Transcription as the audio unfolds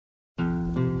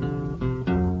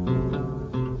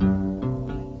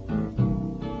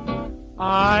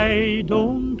I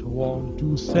don't want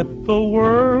to set the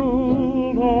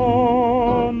world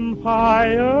on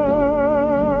fire.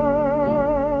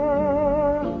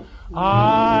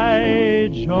 I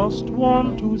just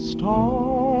want to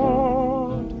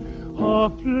start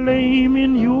a flame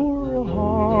in your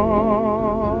heart.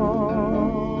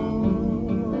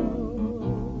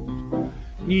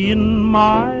 In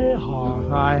my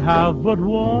heart I have but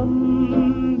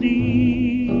one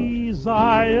desire,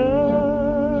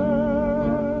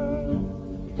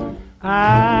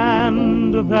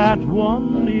 and that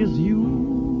one is you.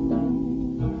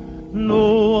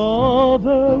 No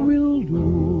other will do.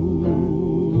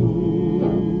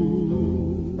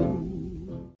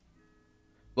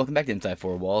 Welcome back to Inside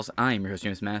Four Walls. I'm your host,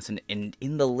 James Madison, and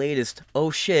in the latest,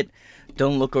 oh shit,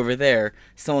 don't look over there,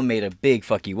 someone made a big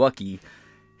fucky wucky.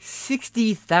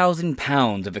 60,000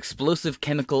 pounds of explosive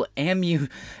chemical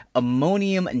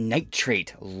ammonium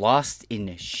nitrate lost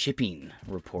in shipping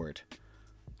report.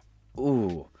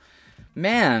 Ooh,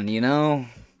 man, you know,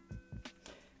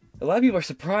 a lot of people are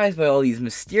surprised by all these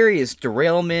mysterious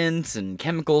derailments and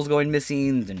chemicals going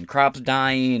missing and crops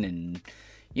dying and,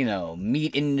 you know,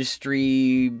 meat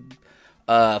industry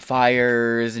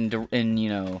fires and you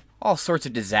know, all sorts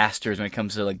of disasters when it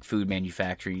comes to, like, food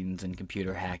manufacturing and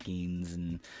computer hackings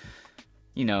and,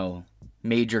 you know,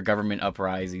 major government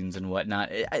uprisings and whatnot.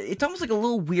 It's almost like a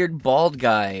little weird bald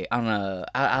guy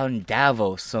out in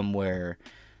Davos somewhere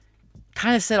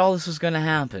kind of said all this was going to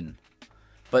happen.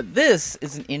 But this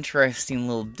is an interesting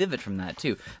little divot from that,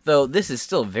 too. Though this is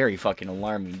still very fucking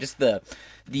alarming. Just the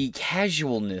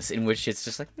casualness in which it's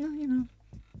just like, you know.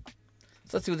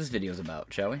 So let's see what this video is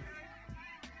about, shall we?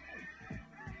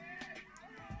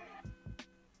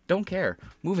 Don't care.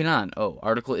 Moving on. Oh,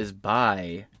 article is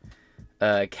by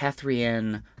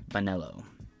Catherine Bonello.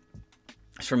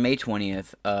 It's from May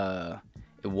 20th.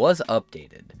 It was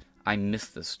updated. I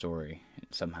missed this story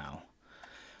somehow.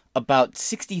 About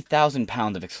 60,000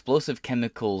 pounds of explosive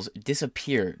chemicals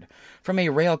disappeared from a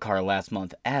rail car last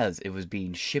month as it was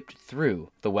being shipped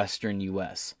through the western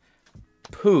U.S.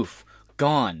 Poof.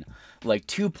 Gone. Like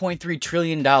 $2.3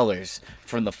 trillion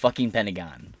from the fucking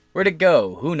Pentagon. Where'd it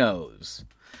go? Who knows?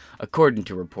 According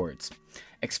to reports,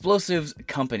 explosives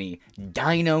company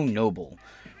Dyno Nobel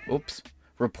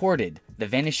reported the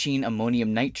vanishing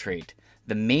ammonium nitrate,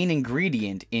 the main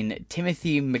ingredient in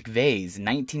Timothy McVeigh's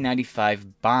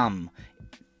 1995 bomb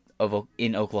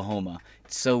in Oklahoma.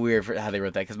 It's so weird how they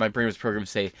wrote that, because my previous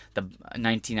programs say the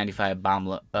 1995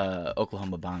 bomb,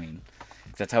 Oklahoma bombing.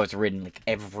 That's how it's written, like,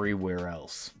 everywhere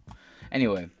else.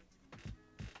 Anyway.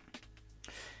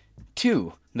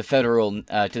 To the Federal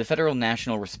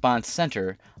National Response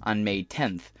Center on May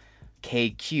 10th,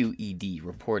 KQED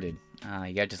reported.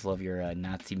 You gotta just love your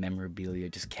Nazi memorabilia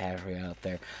just casually out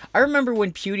there. I remember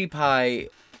when PewDiePie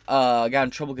got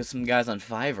in trouble because some guys on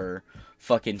Fiverr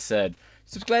fucking said,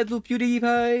 "Subscribe to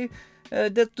PewDiePie,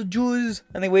 death to Jews,"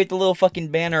 and they waved the little fucking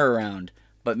banner around.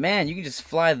 But man, you can just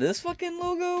fly this fucking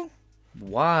logo?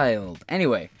 Wild.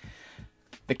 Anyway,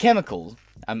 the chemicals.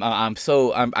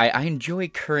 I enjoy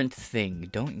current thing,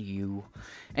 don't you?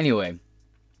 Anyway,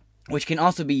 which can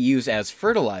also be used as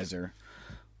fertilizer,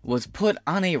 was put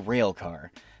on a rail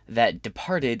car that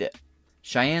departed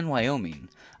Cheyenne, Wyoming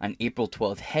on April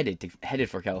 12th, headed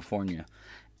for California.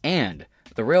 And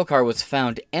the rail car was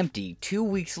found empty 2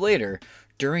 weeks later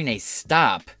during a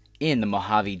stop in the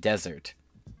Mojave Desert.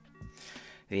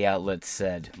 The outlet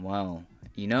said, well,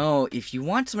 you know, if you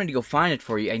want somebody to go find it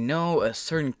for you, I know a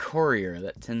certain courier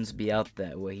that tends to be out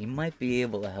that way. He might be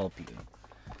able to help you.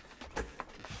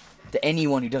 To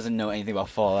anyone who doesn't know anything about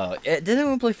Fallout, does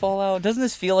anyone play Fallout? Doesn't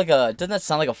that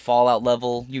sound like a Fallout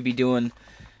level you'd be doing?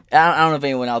 I don't know if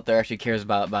anyone out there actually cares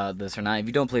about this or not. If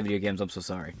you don't play video games, I'm so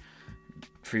sorry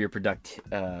for your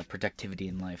productivity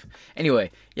in life.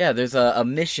 Anyway, yeah, there's a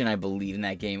mission, I believe, in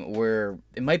that game where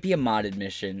it might be a modded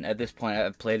mission. At this point,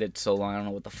 I've played it so long, I don't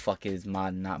know what the fuck is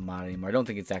mod and not mod anymore. I don't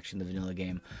think it's actually in the vanilla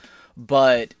game.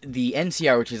 But the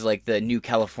NCR, which is like the New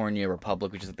California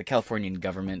Republic, which is like the Californian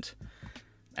government,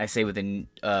 I say with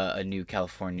a New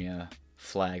California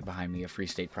flag behind me, a Free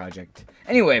State Project.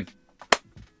 Anyway,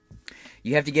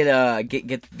 you have to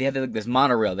they have like this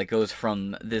monorail that goes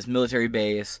from this military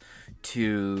base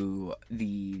to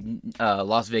the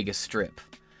Las Vegas Strip.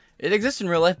 It exists in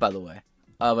real life, by the way,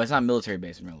 but it's not a military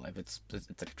base in real life. It's like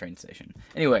a train station.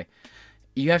 Anyway,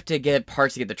 you have to get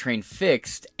parts to get the train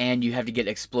fixed, and you have to get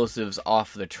explosives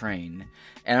off the train.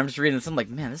 And I'm just reading this, I'm like,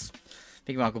 man, this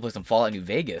making me want to go play some Fallout New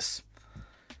Vegas.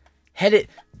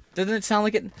 Doesn't it sound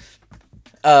like it?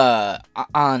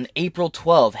 On April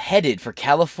 12th, headed for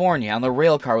California on the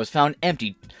rail car was found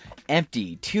empty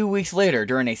empty 2 weeks later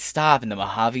during a stop in the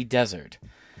Mojave Desert.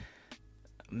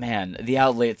 Man, the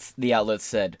outlet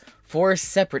said 4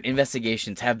 separate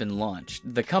investigations have been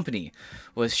launched. The company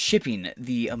was shipping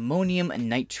the ammonium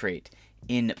nitrate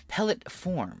in pellet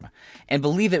form and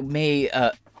believe it may,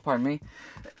 pardon me.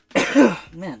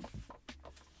 Man,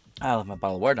 I left my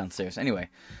bottle of water downstairs. Anyway,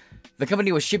 the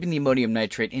company was shipping the ammonium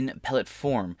nitrate in pellet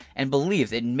form and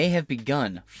believes it may have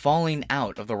begun falling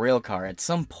out of the rail car at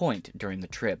some point during the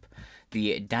trip,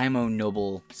 the Dymo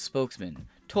Noble spokesman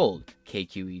told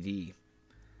KQED.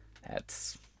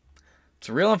 It's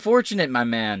real unfortunate, my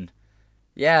man.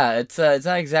 Yeah, it's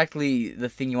not exactly the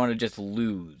thing you want to just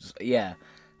lose. Yeah,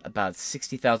 about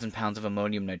 60,000 pounds of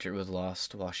ammonium nitrate was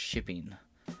lost while shipping.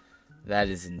 That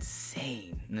is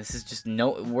insane. And this is just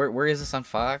where is this on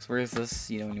Fox? Where is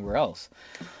this, anywhere else?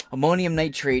 Ammonium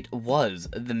nitrate was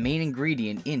the main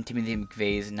ingredient in Timothy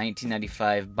McVeigh's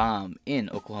 1995 bomb in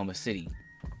Oklahoma City.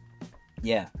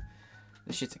 Yeah.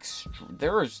 This shit's extreme.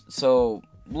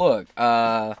 Look,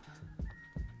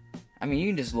 you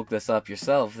can just look this up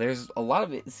yourself. There's a lot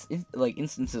of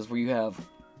instances where you have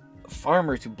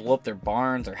farmers who blow up their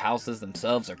barns or houses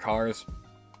themselves or cars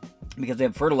because they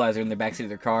have fertilizer in their backseat of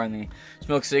their car and they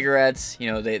smoke cigarettes.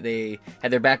 They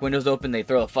had their back windows open, they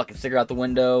throw a fucking cigarette out the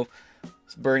window,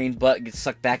 it's burning butt gets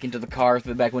sucked back into the car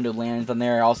through the back window, lands on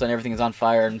there, all of a sudden everything is on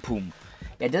fire and boom.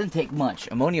 Yeah, it doesn't take much.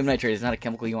 Ammonium nitrate is not a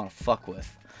chemical you want to fuck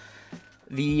with.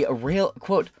 The rail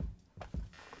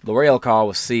car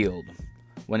was sealed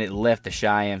when it left the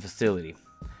Cheyenne facility,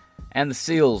 and the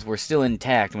seals were still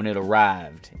intact when it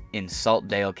arrived in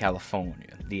Saltdale, California.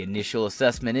 The initial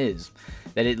assessment is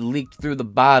that it leaked through the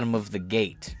bottom of the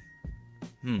gate.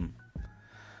 On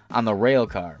the rail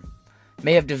car.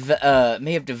 May have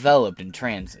developed in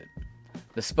transit.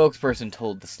 The spokesperson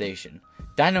told the station.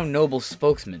 Dyno Noble's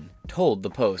spokesman told the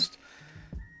Post,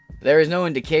 "There is no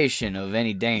indication of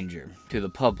any danger to the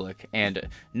public, and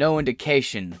no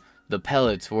indication the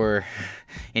pellets were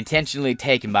intentionally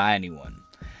taken by anyone.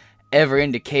 Every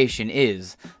indication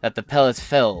is that the pellets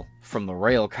fell from the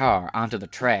rail car onto the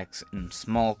tracks in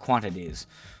small quantities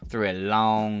through a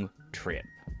long trip,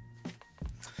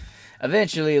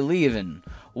 eventually leaving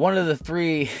one of the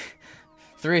three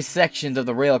sections of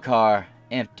the rail car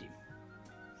empty."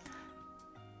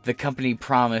 The company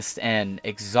promised an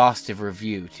exhaustive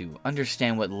review to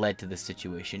understand what led to the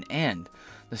situation, and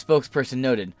the spokesperson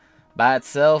noted, "By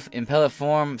itself, in pellet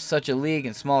form, such a leak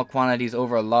in small quantities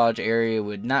over a large area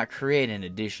would not create an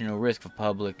additional risk for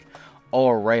public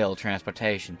or rail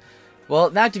transportation."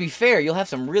 Well, now to be fair, you'll have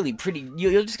some really pretty...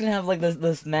 You're just gonna have,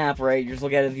 this map, right? You're just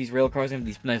looking at these rail cars and have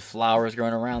these nice flowers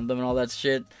growing around them and all that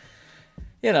shit.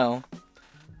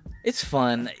 It's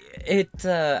fun.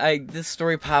 This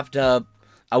story popped up.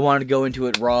 I wanted to go into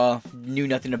it raw. Knew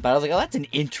nothing about it. I was like, oh, that's an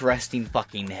interesting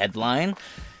fucking headline.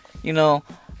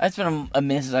 It's been a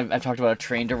minute since I've talked about a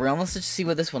train derailment. Let's just see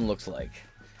what this one looks like.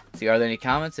 See, are there any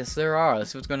comments? Yes, there are.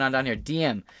 Let's see what's going on down here.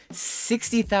 DM,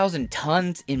 60,000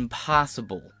 tons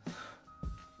impossible.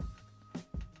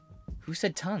 Who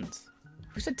said tons?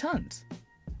 Who said tons?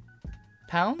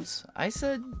 Pounds? I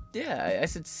said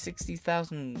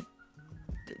 60,000.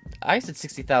 I said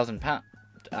 60,000 pounds.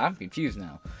 I'm confused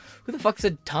now. Who the fuck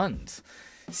said tons?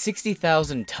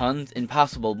 60,000 tons?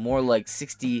 Impossible. More like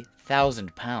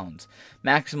 60,000 pounds.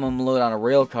 Maximum load on a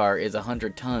rail car is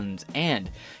 100 tons,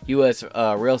 and U.S.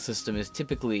 Rail system is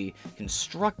typically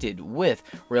constructed with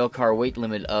rail car weight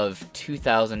limit of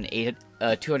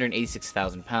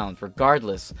 286,000 pounds.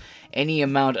 Regardless, any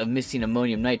amount of missing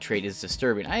ammonium nitrate is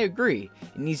disturbing. I agree.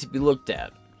 It needs to be looked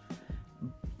at.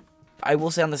 I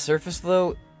will say on the surface,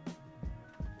 though,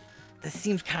 this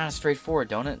seems kind of straightforward,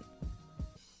 don't it?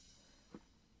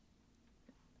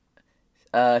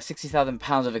 60,000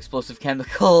 pounds of explosive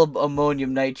chemical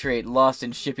ammonium nitrate lost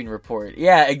in shipping report.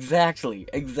 Yeah, exactly.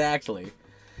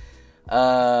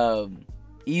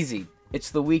 Easy.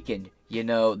 It's the weekend.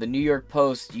 The New York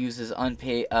Post uses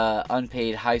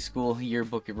unpaid high school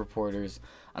yearbook reporters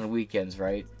on weekends,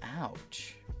 right?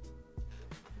 Ouch.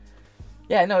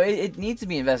 Yeah, no, it needs to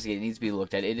be investigated. It needs to be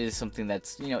looked at. It is something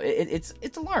that's,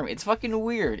 it's alarming. It's fucking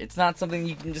weird. It's not something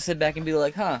you can just sit back and be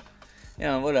like,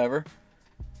 whatever.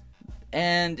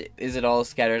 And is it all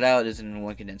scattered out? Is it in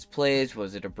one condensed place?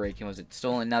 Was it a break-in? Was it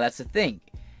stolen? Now, that's the thing.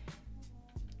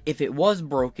 If it was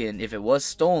broken, if it was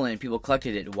stolen, people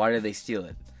collected it, why did they steal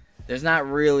it? There's not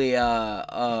really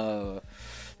a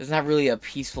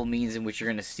peaceful means in which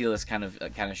you're gonna steal this kind of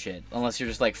shit, unless you're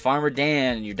just like Farmer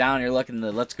Dan and you're down your luck in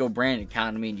the Let's Go Brand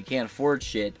economy and you can't afford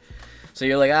shit. So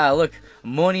you're like, look,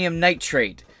 ammonium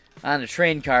nitrate on a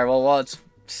train car. Well, while it's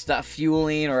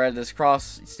fueling or at this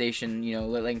cross station,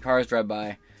 letting cars drive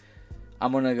by,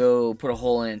 I'm gonna go put a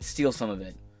hole in it and steal some of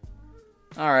it.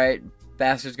 Alright,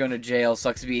 bastard's going to jail,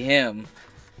 sucks to be him.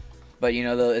 But, you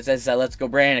know, it says that let's go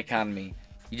brand economy.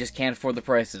 You just can't afford the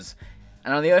prices.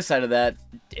 And on the other side of that,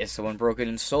 if someone broke it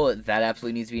and stole it, that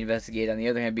absolutely needs to be investigated. On the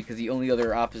other hand, because the only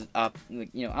other option,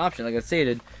 like I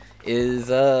stated, is,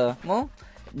 well,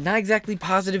 not exactly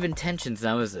positive intentions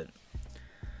now, is it?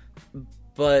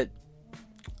 But,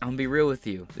 I'm gonna be real with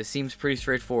you. This seems pretty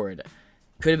straightforward.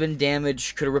 Could have been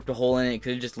damaged, could have ripped a hole in it,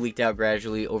 could have just leaked out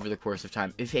gradually over the course of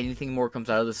time. If anything more comes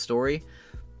out of the story,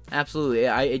 absolutely.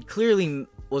 It clearly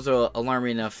was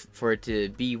alarming enough for it to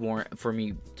be for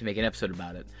me to make an episode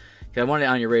about it. Because I wanted it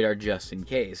on your radar just in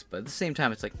case. But at the same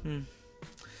time, it's like,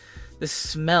 this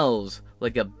smells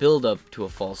like a build-up to a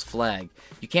false flag.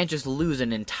 You can't just lose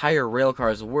an entire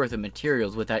railcar's worth of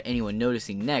materials without anyone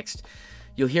noticing. Next,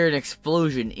 you'll hear an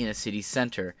explosion in a city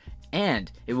center, and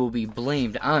it will be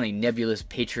blamed on a nebulous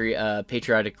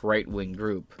patriotic right-wing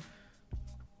group.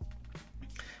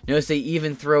 Notice they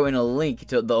even throw in a link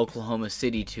to the Oklahoma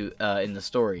City in the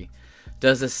story.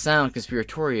 Does this sound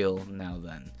conspiratorial now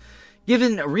then?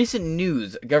 Given recent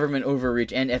news, government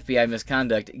overreach, and FBI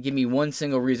misconduct, give me one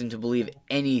single reason to believe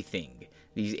anything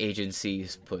these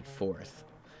agencies put forth.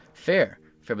 Fair,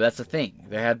 but that's the thing.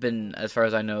 There have been, as far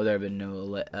as I know, there have been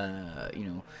no,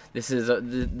 this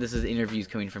is interviews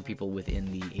coming from people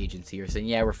within the agency who are saying,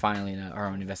 yeah, we're filing our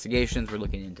own investigations, we're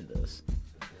looking into this.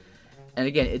 And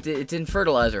again, it's in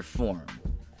fertilizer form.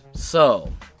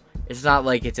 So, it's not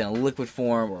like it's in a liquid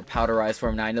form or a powderized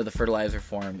form. Now, I know the fertilizer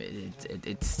form,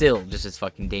 it's still just as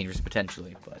fucking dangerous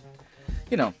potentially. But,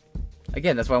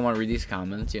 again, that's why I want to read these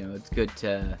comments. It's good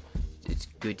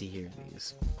to hear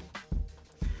these.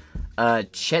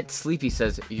 Chet Sleepy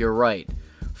says, you're right.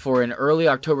 For an early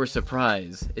October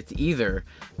surprise, it's either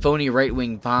phony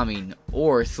right-wing bombing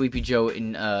or Sleepy Joe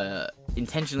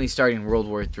intentionally starting World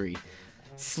War III.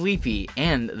 Sleepy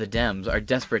and the Dems are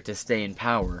desperate to stay in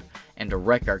power and to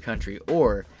wreck our country,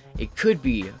 or it could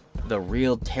be the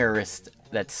real terrorist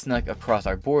that snuck across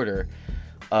our border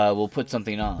will put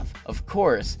something off. Of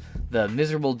course, the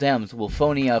miserable Dems will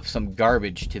phony up some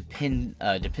garbage to pin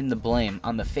the blame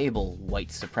on the fable white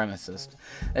supremacist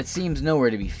that seems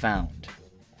nowhere to be found.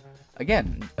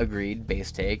 Again, agreed,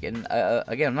 base take, and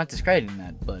again, I'm not discrediting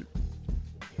that, but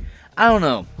I don't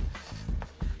know.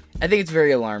 I think it's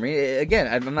very alarming. Again,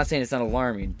 I'm not saying it's not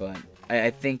alarming, but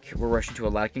I think we're rushing to a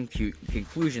lot of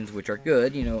conclusions, which are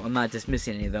good. I'm not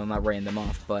dismissing any of them. I'm not writing them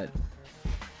off, but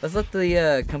let's let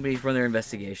the companies run their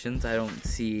investigations. I don't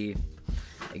see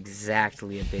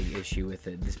exactly a big issue with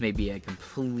it. This may be a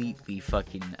completely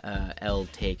fucking L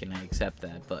take, and I accept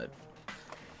that, but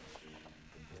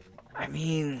I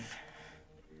mean,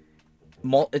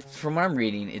 from what I'm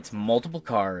reading, it's multiple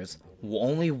cars.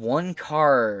 Only one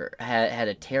car had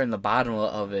a tear in the bottom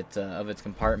of its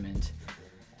compartment,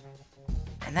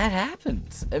 and that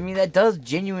happens. I mean, that does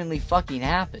genuinely fucking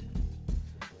happen.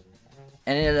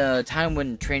 And at a time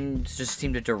when trains just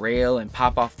seem to derail and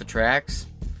pop off the tracks,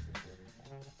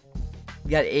 you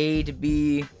got A to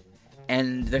B,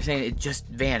 and they're saying it just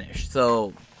vanished.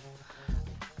 So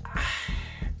I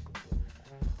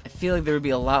feel like there would be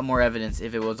a lot more evidence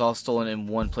if it was all stolen in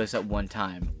one place at one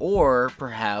time. Or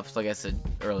perhaps, like I said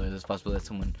earlier, there's a possibility that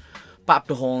someone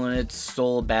popped a hole in it,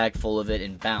 stole a bag full of it,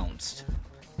 and bounced.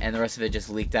 And the rest of it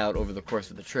just leaked out over the course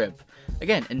of the trip.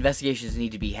 Again, investigations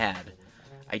need to be had.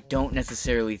 I don't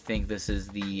necessarily think this is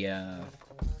the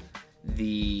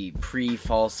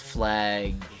pre-false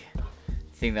flag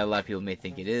thing that a lot of people may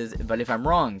think it is. But if I'm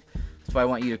wrong, that's why I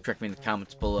want you to correct me in the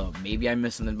comments below. Maybe I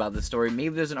missed something about this story.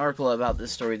 Maybe there's an article about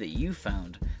this story that you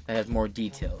found that has more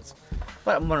details.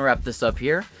 But I'm going to wrap this up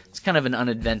here. It's kind of an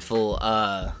uneventful,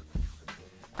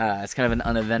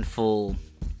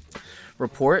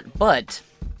 report, but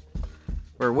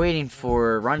we're waiting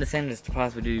for Ron DeSantis to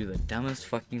possibly do the dumbest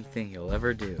fucking thing he'll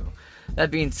ever do.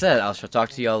 That being said, I shall talk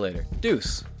to y'all later.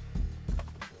 Deuce.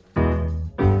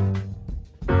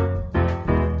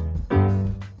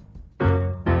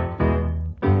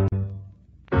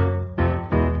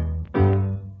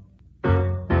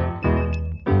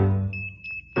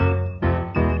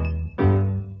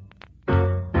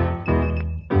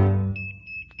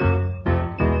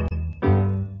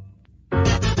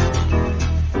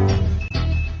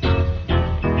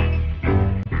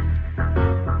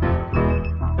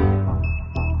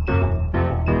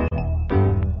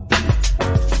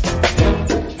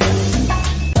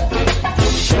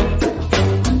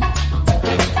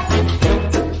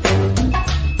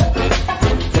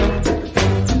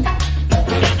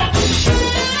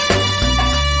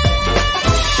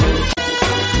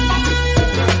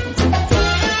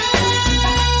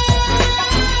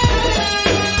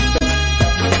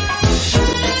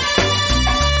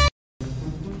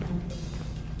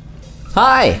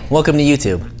 Hi, welcome to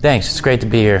YouTube. Thanks, it's great to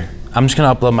be here. I'm just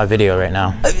gonna upload my video right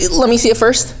now. Let me see it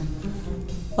first.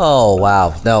 Oh,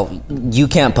 wow. No, you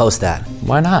can't post that.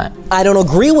 Why not? I don't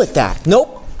agree with that.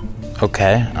 Nope.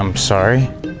 Okay, I'm sorry.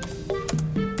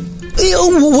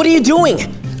 What are you doing?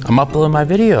 I'm uploading my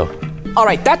video. All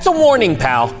right, that's a warning,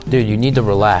 pal. Dude, you need to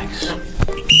relax.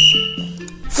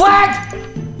 Flag!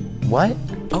 What?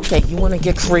 Okay, you wanna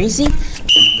get crazy?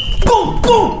 Boom,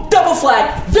 boom, double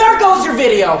flag. There goes your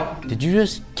video. Did you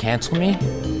just cancel me?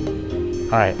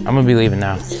 All right, I'm gonna be leaving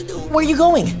now. Where are you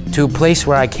going? To a place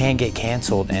where I can't get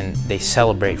canceled and they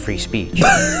celebrate free speech.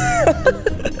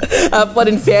 Have fun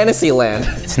in Fantasyland.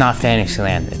 It's not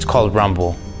Fantasyland, it's called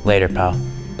Rumble. Later, pal.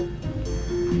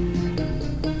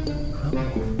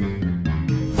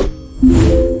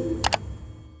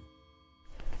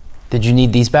 Did you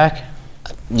need these back?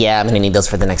 Yeah, I'm gonna need those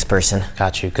for the next person.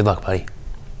 Got you. Good luck, buddy.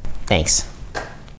 Thanks.